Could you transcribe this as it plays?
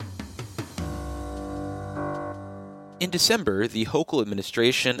In December, the Hochul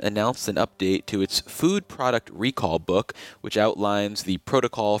administration announced an update to its food product recall book, which outlines the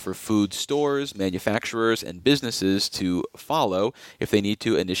protocol for food stores, manufacturers, and businesses to follow if they need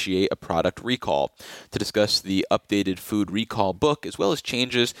to initiate a product recall. To discuss the updated food recall book, as well as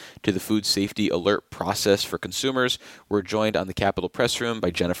changes to the food safety alert process for consumers, we're joined on the Capitol Press Room by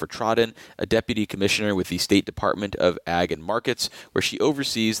Jennifer Trodden, a deputy commissioner with the State Department of Ag and Markets, where she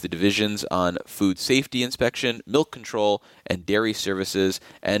oversees the divisions on food safety inspection, milk control, and dairy services,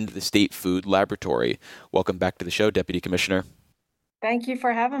 and the State Food Laboratory. Welcome back to the show, Deputy Commissioner. Thank you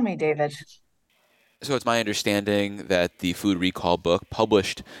for having me, David. So it's my understanding that the food recall book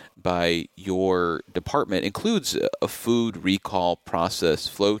published by your department includes a food recall process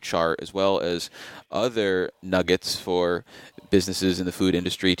flowchart, as well as other nuggets for businesses in the food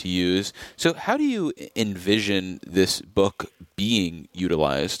industry to use. So how do you envision this book being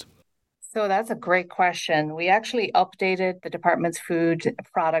utilized? So that's a great question. We actually updated the department's food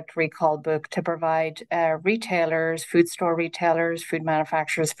product recall book to provide retailers, food store retailers, food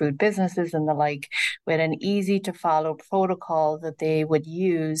manufacturers, food businesses, and the like with an easy to follow protocol that they would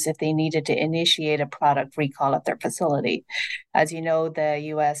use if they needed to initiate a product recall at their facility. As you know, the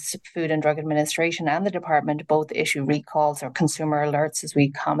U.S. Food and Drug Administration and the department both issue recalls, or consumer alerts, as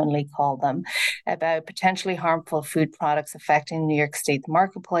we commonly call them, about potentially harmful food products affecting New York State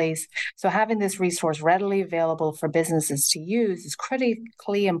marketplace. So having this resource readily available for businesses to use is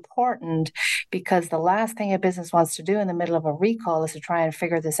critically important, because the last thing a business wants to do in the middle of a recall is to try and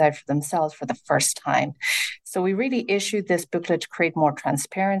figure this out for themselves for the first time. So we really issued this booklet to create more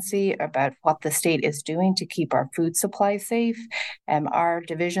transparency about what the state is doing to keep our food supply safe. Our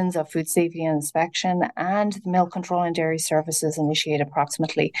divisions of food safety and inspection and the milk control and dairy services initiate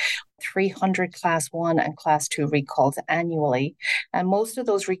approximately 300 Class 1 and Class 2 recalls annually. And most of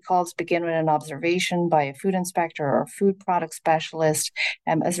those recalls begin with an observation by a food inspector or food product specialist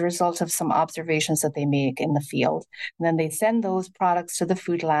as a result of some observations that they make in the field. And then they send those products to the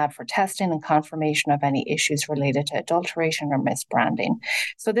food lab for testing and confirmation of any issues related to adulteration or misbranding.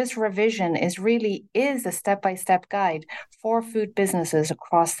 So this revision is a step-by-step guide for food businesses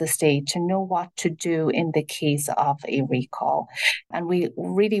across the state to know what to do in the case of a recall. And we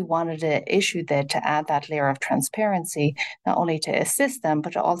really wanted to issue that to add that layer of transparency, not only to assist them,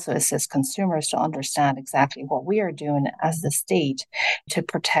 but to also assist consumers to understand exactly what we are doing as the state to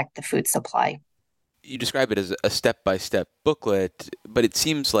protect the food supply. You describe it as a step-by-step booklet, but it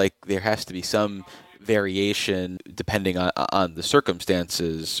seems like there has to be some variation depending on the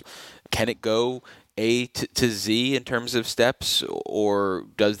circumstances. Can it go A to Z in terms of steps, or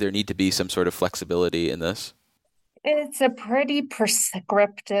does there need to be some sort of flexibility in this? It's a pretty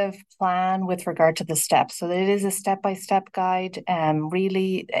prescriptive plan with regard to the steps. So it is a step-by-step guide.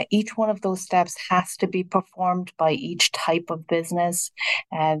 Really, each one of those steps has to be performed by each type of business.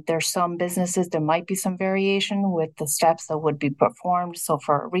 There's some businesses, there might be some variation with the steps that would be performed. So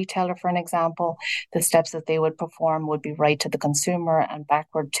for a retailer, for an example, the steps that they would perform would be right to the consumer and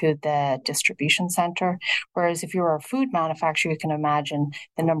backward to the distribution center. Whereas if you're a food manufacturer, you can imagine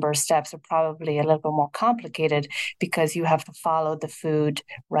the number of steps are probably a little bit more complicated, because you have to follow the food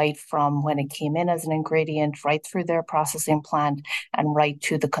right from when it came in as an ingredient, right through their processing plant, and right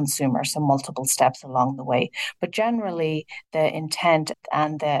to the consumer. So multiple steps along the way. But generally, the intent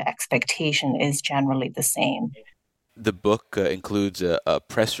and the expectation is generally the same. The book includes a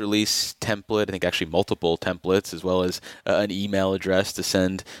press release template, I think actually multiple templates, as well as an email address to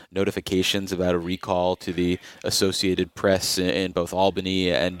send notifications about a recall to the Associated Press in both Albany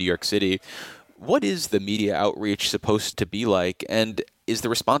and New York City. What is the media outreach supposed to be like, and is the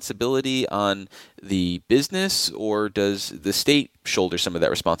responsibility on the business, or does the state shoulder some of that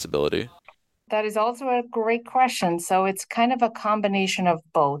responsibility? That is also a great question. So it's kind of a combination of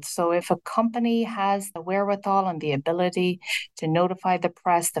both. So if a company has the wherewithal and the ability to notify the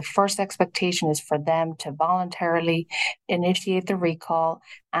press, the first expectation is for them to voluntarily initiate the recall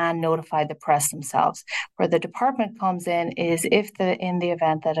and notify the press themselves. Where the department comes in is in the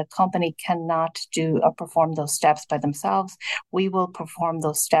event that a company cannot do or perform those steps by themselves, we will perform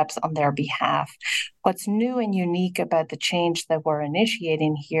those steps on their behalf. What's new and unique about the change that we're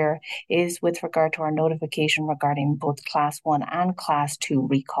initiating here is with regard to our notification regarding both Class 1 and Class 2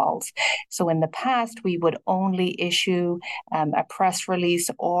 recalls. So in the past, we would only issue a press release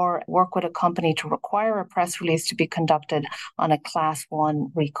or work with a company to require a press release to be conducted on a Class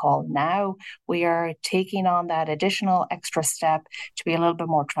 1 recall. Now we are taking on that additional extra step to be a little bit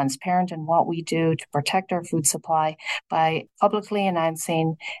more transparent in what we do to protect our food supply by publicly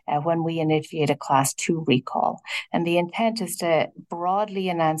announcing when we initiate a Class class 2 recall. And the intent is to broadly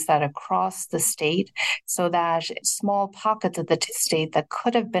announce that across the state so that small pockets of the state that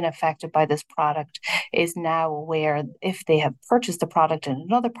could have been affected by this product is now aware if they have purchased the product in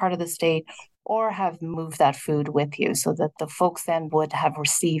another part of the state or have moved that food with you, so that the folks then would have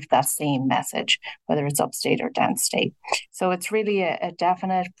received that same message, whether it's upstate or downstate. So it's really a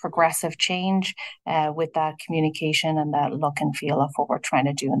definite progressive change with that communication and that look and feel of what we're trying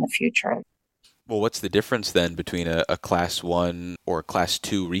to do in the future. Well, what's the difference then between a class 1 or a class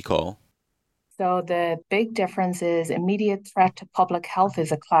 2 recall? So the big difference is immediate threat to public health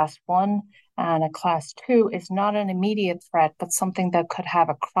is a class 1, and a class 2 is not an immediate threat, but something that could have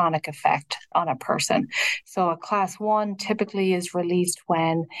a chronic effect on a person. So a class 1 typically is released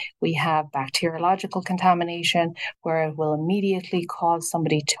when we have bacteriological contamination, where it will immediately cause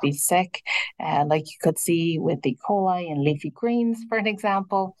somebody to be sick, like you could see with E. coli and leafy greens, for an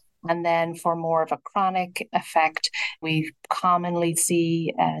example. And then for more of a chronic effect, we commonly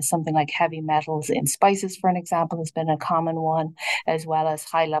see something like heavy metals in spices, for an example, has been a common one, as well as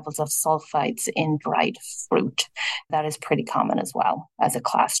high levels of sulfites in dried fruit. That is pretty common as well as a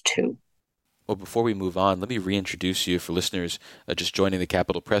class 2. Well, before we move on, let me reintroduce you for listeners just joining the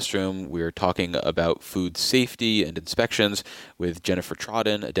Capitol Press Room. We're talking about food safety and inspections with Jennifer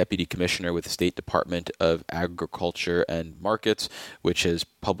Trodden, a Deputy Commissioner with the State Department of Agriculture and Markets, which has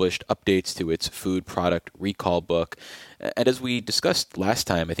published updates to its food product recall book. And as we discussed last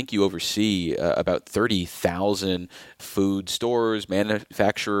time, I think you oversee about 30,000 food stores,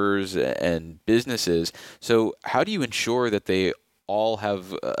 manufacturers, and businesses. So how do you ensure that they all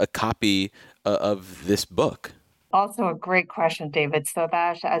have a copy of this book? Also, a great question, David. So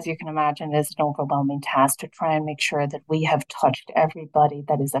that, as you can imagine, is an overwhelming task to try and make sure that we have touched everybody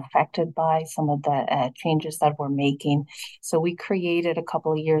that is affected by some of the changes that we're making. So we created a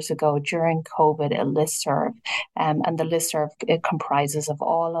couple of years ago during COVID a listserv, and the listserv, it comprises of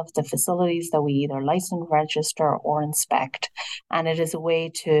all of the facilities that we either license, register, or inspect. And it is a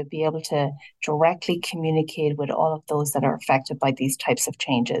way to be able to directly communicate with all of those that are affected by these types of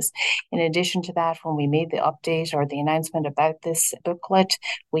changes. In addition to that, when we made the update or the announcement about this booklet,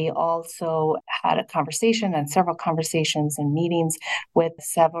 we also had a conversation and several conversations and meetings with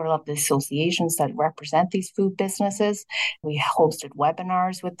several of the associations that represent these food businesses. We hosted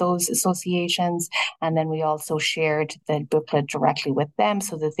webinars with those associations, and then we also shared the booklet directly with them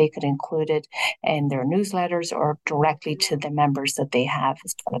so that they could include it in their newsletters or directly to the members that they have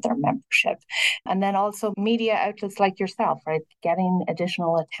as part of their membership. And then also media outlets like yourself, right? Getting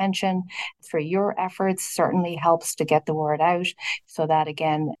additional attention for your efforts certainly helps to get the word out, so that,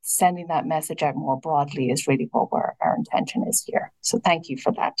 again, sending that message out more broadly is really what our intention is here. So thank you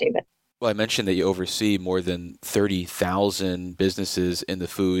for that, David. Well, I mentioned that you oversee more than 30,000 businesses in the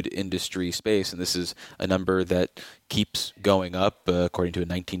food industry space, and this is a number that keeps going up. According to a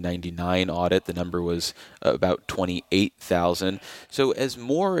 1999 audit, the number was about 28,000. So as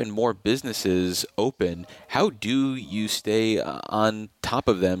more and more businesses open, how do you stay on top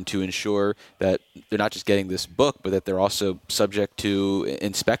of them to ensure that they're not just getting this book, but that they're also subject to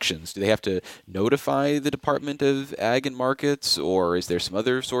inspections? Do they have to notify the Department of Ag and Markets, or is there some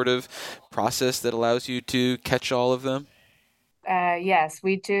other sort of process that allows you to catch all of them? Yes,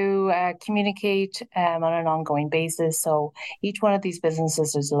 we do communicate on an ongoing basis. So each one of these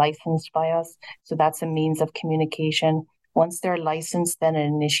businesses is licensed by us. So that's a means of communication. Once they're licensed, then it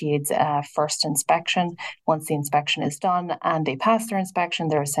initiates a first inspection. Once the inspection is done and they pass their inspection,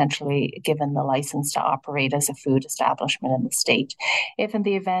 they're essentially given the license to operate as a food establishment in the state. If in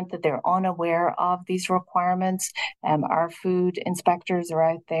the event that they're unaware of these requirements, our food inspectors are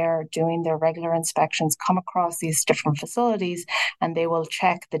out there doing their regular inspections, come across these different facilities, and they will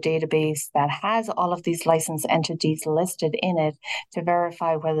check the database that has all of these licensed entities listed in it to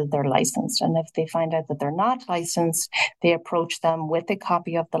verify whether they're licensed. And if they find out that they're not licensed, they approach them with a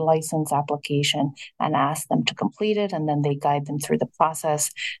copy of the license application and ask them to complete it, and then they guide them through the process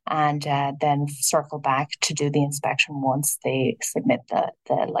and then circle back to do the inspection once they submit the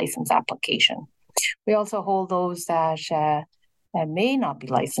license application. We also hold those that may not be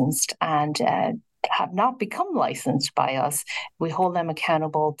licensed and have not become licensed by us. We hold them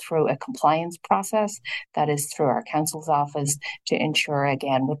accountable through a compliance process that is through our counsel's office to ensure,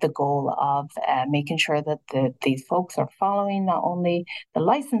 again, with the goal of making sure that these folks are following not only the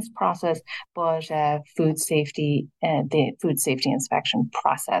license process, but the food safety inspection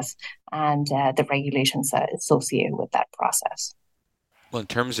process and the regulations associated with that process. Well, in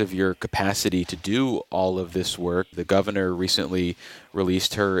terms of your capacity to do all of this work, the governor recently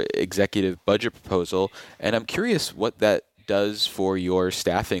released her executive budget proposal, and I'm curious what that does for your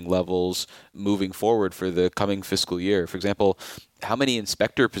staffing levels moving forward for the coming fiscal year. For example, how many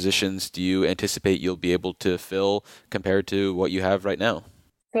inspector positions do you anticipate you'll be able to fill compared to what you have right now?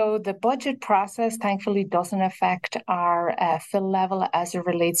 So the budget process, thankfully, doesn't affect our fill level as it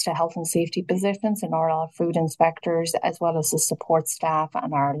relates to health and safety positions, and our food inspectors, as well as the support staff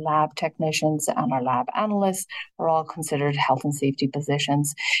and our lab technicians and our lab analysts, are all considered health and safety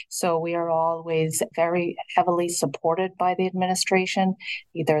positions. So we are always very heavily supported by the administration,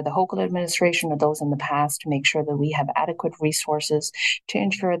 either the Hochul administration or those in the past, to make sure that we have adequate resources to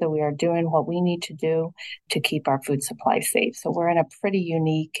ensure that we are doing what we need to do to keep our food supply safe. So we're in a pretty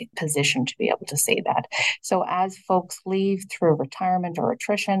unique position to be able to say that. So as folks leave through retirement or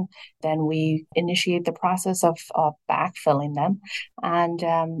attrition, then we initiate the process of backfilling them. And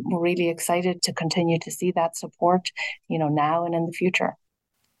we're really excited to continue to see that support, now and in the future.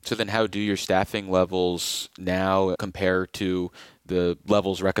 So then how do your staffing levels now compare to the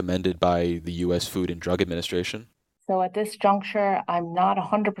levels recommended by the U.S. Food and Drug Administration? So at this juncture, I'm not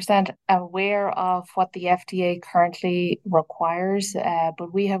 100% aware of what the FDA currently requires,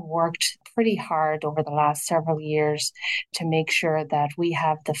 but we have worked pretty hard over the last several years to make sure that we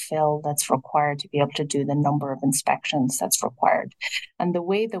have the fill that's required to be able to do the number of inspections that's required. And the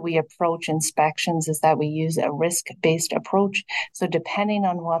way that we approach inspections is that we use a risk-based approach. So depending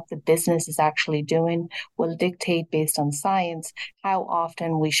on what the business is actually doing will dictate, based on science, how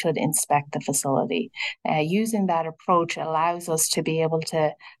often we should inspect the facility. Using that approach allows us to be able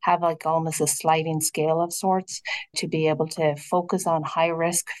to have like almost a sliding scale of sorts, to be able to focus on high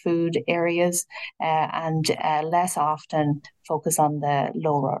risk food areas and less often focus on the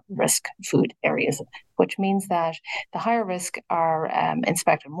lower risk food areas, which means that the higher risk are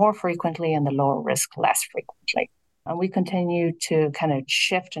inspected more frequently and the lower risk less frequently. And we continue to kind of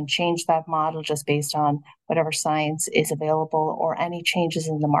shift and change that model just based on whatever science is available or any changes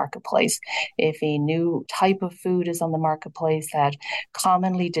in the marketplace. If a new type of food is on the marketplace that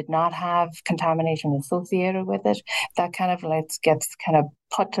commonly did not have contamination associated with it, that kind of gets kind of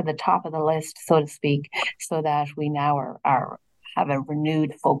put to the top of the list, so to speak, so that we now have a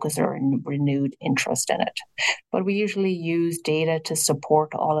renewed focus or a renewed interest in it. But we usually use data to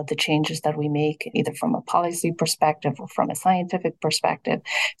support all of the changes that we make, either from a policy perspective or from a scientific perspective,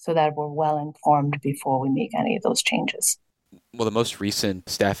 so that we're well informed before we make any of those changes. Well, the most recent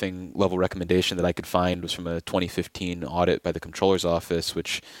staffing level recommendation that I could find was from a 2015 audit by the Comptroller's Office,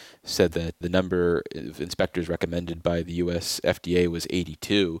 which said that the number of inspectors recommended by the U.S. FDA was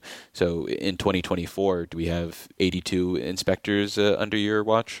 82. So in 2024, do we have 82 inspectors under your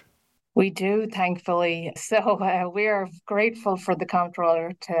watch? We do, thankfully. So we are grateful for the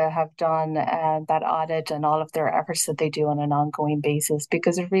comptroller to have done that audit and all of their efforts that they do on an ongoing basis,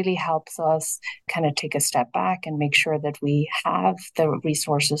 because it really helps us kind of take a step back and make sure that we have the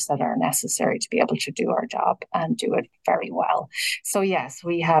resources that are necessary to be able to do our job and do it very well. So yes,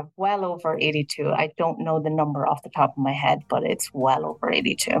 we have well over 82. I don't know the number off the top of my head, but it's well over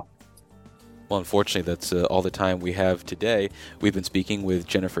 82. Well, unfortunately, that's all the time we have today. We've been speaking with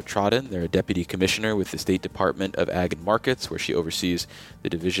Jennifer Trodden. They're a deputy commissioner with the State Department of Ag and Markets, where she oversees the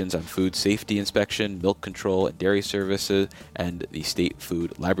divisions on food safety inspection, milk control, and dairy services, and the State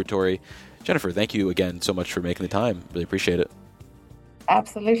Food Laboratory. Jennifer, thank you again so much for making the time. Really appreciate it.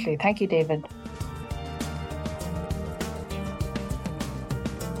 Absolutely. Thank you, David.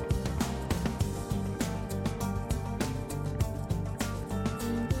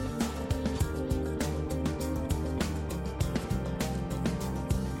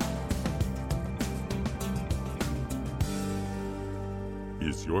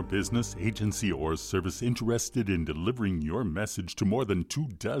 Is your business, agency, or service interested in delivering your message to more than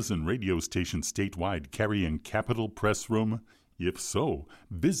 24 radio stations statewide carrying Capital Press Room? If so,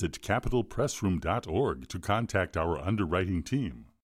 visit capitalpressroom.org to contact our underwriting team.